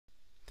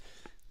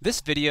This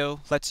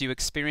video lets you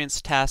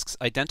experience tasks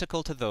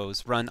identical to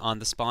those run on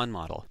the Spaun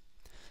model.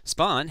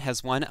 Spaun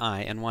has one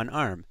eye and one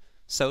arm,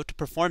 so to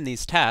perform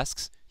these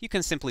tasks, you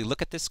can simply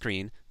look at the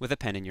screen with a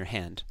pen in your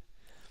hand.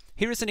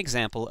 Here is an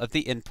example of the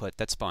input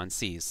that Spaun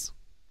sees.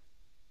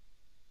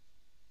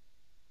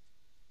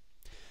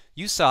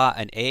 You saw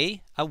an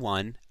A, a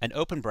 1, an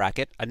open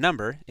bracket, a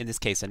number, in this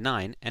case a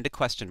 9, and a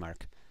question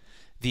mark.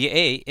 The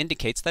A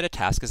indicates that a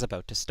task is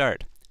about to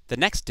start. The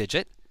next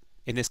digit,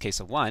 in this case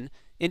a 1,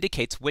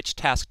 indicates which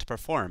task to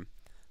perform.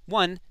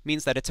 1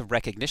 means that it's a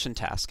recognition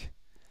task.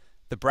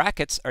 The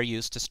brackets are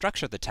used to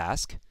structure the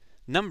task,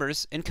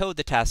 numbers encode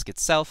the task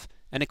itself,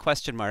 and a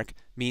question mark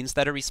means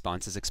that a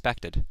response is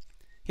expected.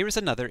 Here is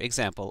another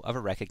example of a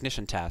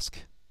recognition task.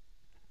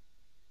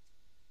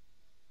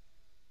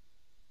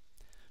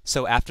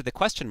 So after the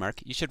question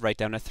mark, you should write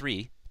down a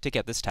 3 to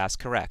get this task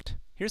correct.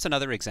 Here's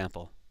another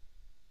example.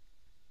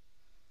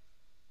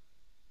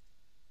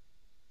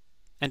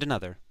 And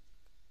another.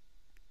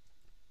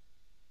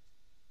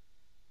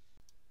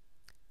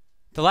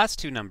 The last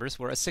two numbers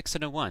were a 6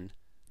 and a 1.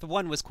 The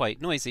 1 was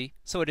quite noisy,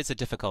 so it is a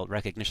difficult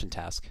recognition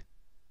task.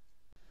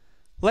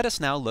 Let us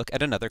now look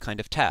at another kind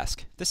of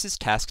task. This is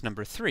task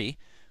number 3,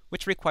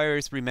 which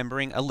requires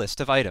remembering a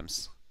list of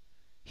items.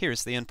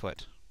 Here's the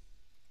input.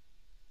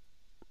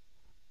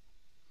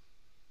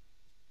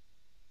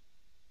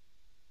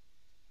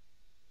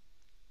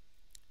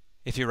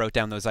 If you wrote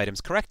down those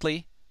items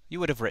correctly, you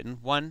would have written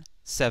 1,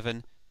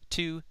 7,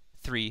 2,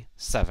 3,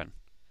 7.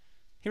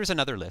 Here's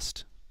another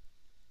list.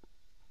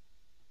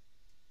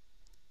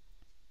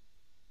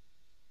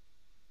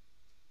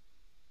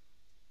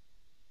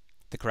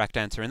 The correct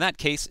answer in that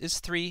case is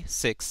 3,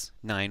 6,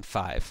 9,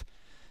 5.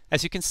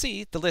 As you can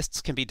see, the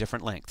lists can be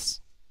different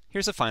lengths.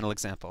 Here's a final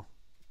example.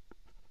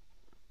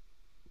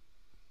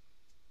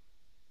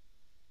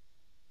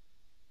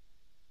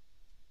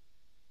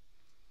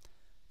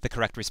 The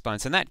correct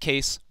response in that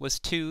case was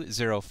 2,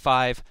 0,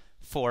 5,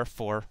 4,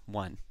 4,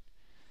 1.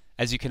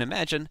 As you can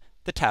imagine,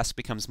 the task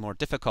becomes more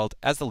difficult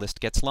as the list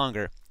gets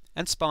longer,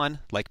 and Spaun,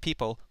 like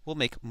people, will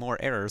make more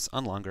errors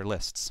on longer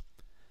lists.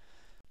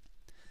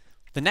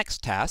 The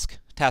next task,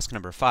 task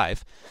number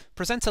 5,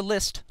 presents a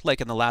list like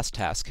in the last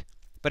task,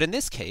 but in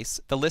this case,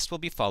 the list will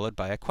be followed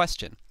by a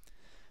question.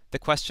 The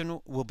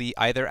question will be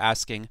either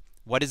asking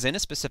what is in a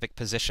specific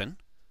position,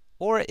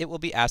 or it will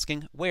be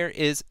asking where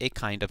is a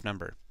kind of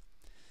number.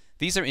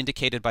 These are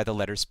indicated by the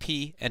letters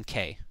P and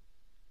K.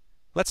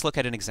 Let's look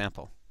at an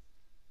example.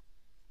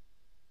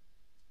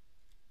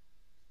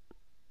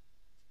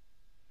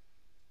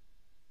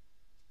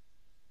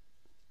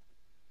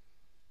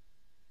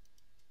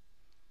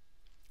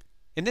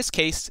 In this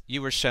case,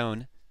 you were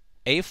shown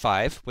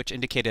A5, which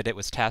indicated it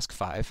was task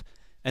 5,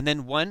 and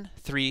then 1,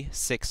 3,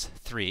 6,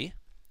 3,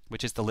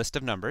 which is the list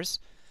of numbers,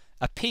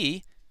 a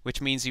P,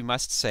 which means you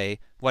must say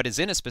what is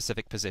in a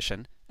specific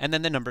position, and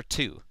then the number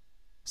 2.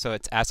 So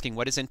it's asking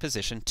what is in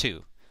position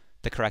 2.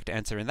 The correct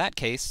answer in that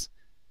case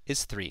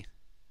is 3.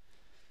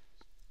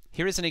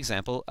 Here is an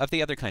example of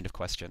the other kind of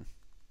question.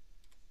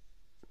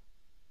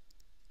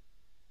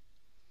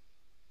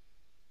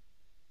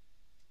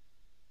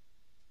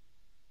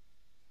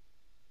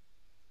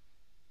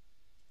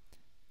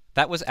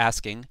 That was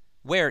asking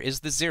where is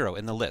the 0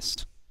 in the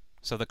list.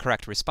 So the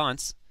correct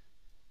response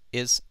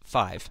is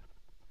 5.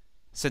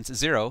 Since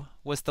 0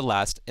 was the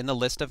last in the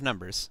list of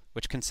numbers,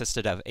 which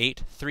consisted of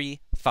 8,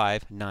 3,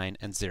 5, 9,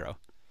 and 0.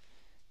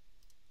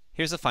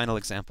 Here's a final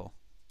example.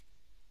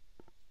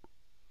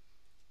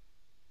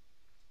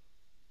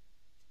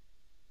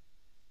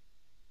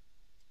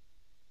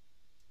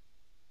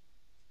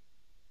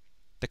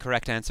 The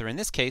correct answer in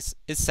this case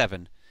is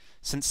 7,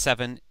 since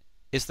 7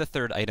 is the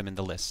third item in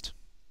the list.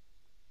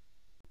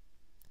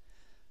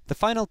 The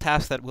final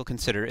task that we'll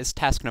consider is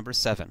task number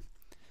 7.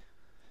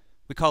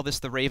 We call this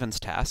the Raven's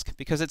task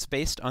because it's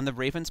based on the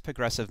Raven's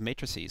progressive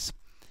matrices,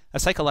 a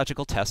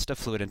psychological test of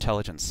fluid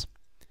intelligence.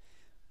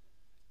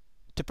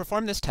 To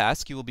perform this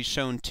task, you will be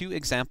shown 2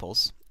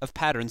 examples of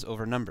patterns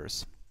over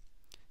numbers.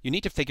 You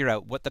need to figure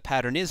out what the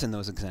pattern is in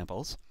those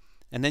examples,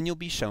 and then you'll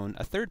be shown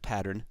a third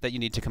pattern that you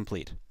need to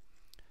complete.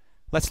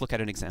 Let's look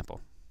at an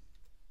example.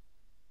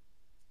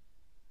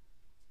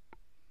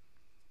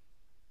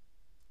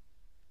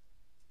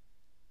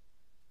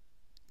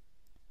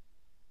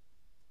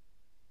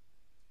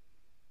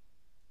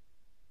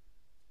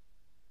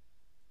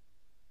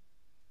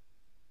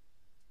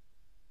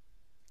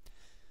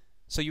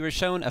 So you were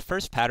shown a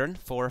first pattern,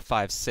 4,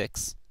 5,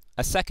 6,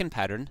 a second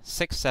pattern,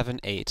 6, 7,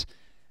 8,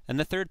 and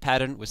the third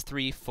pattern was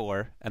 3,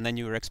 4, and then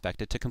you were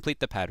expected to complete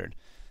the pattern.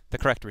 The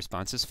correct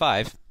response is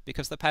 5,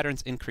 because the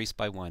patterns increase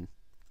by 1.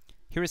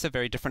 Here is a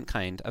very different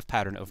kind of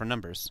pattern over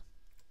numbers.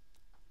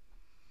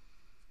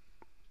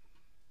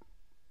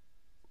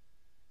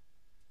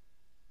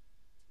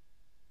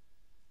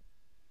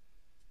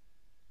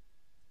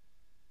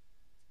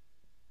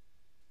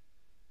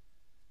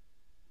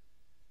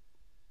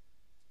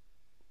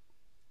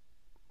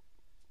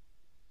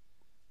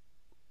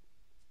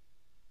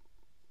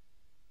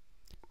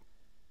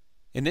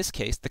 In this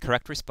case, the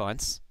correct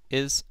response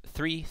is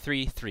 3,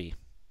 3, 3.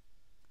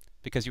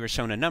 because you were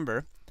shown a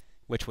number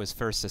which was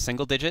first a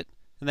single digit,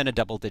 and then a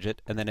double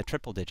digit, and then a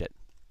triple digit.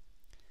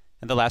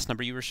 And the last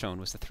number you were shown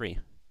was the 3.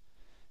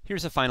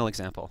 Here's a final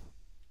example.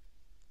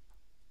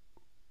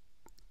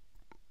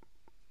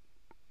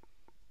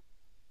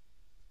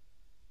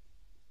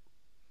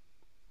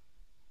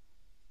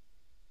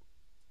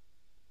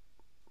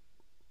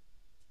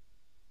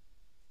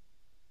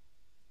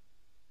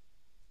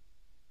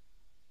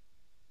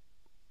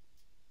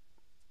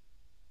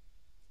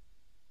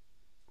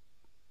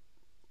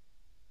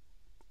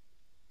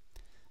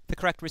 The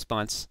correct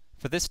response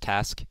for this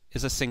task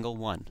is a single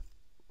 1.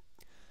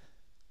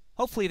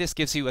 Hopefully this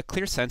gives you a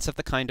clear sense of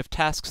the kind of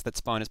tasks that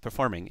Spaun is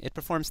performing. It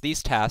performs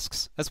these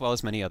tasks as well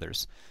as many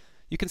others.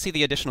 You can see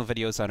the additional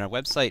videos on our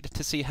website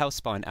to see how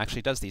Spaun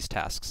actually does these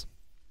tasks.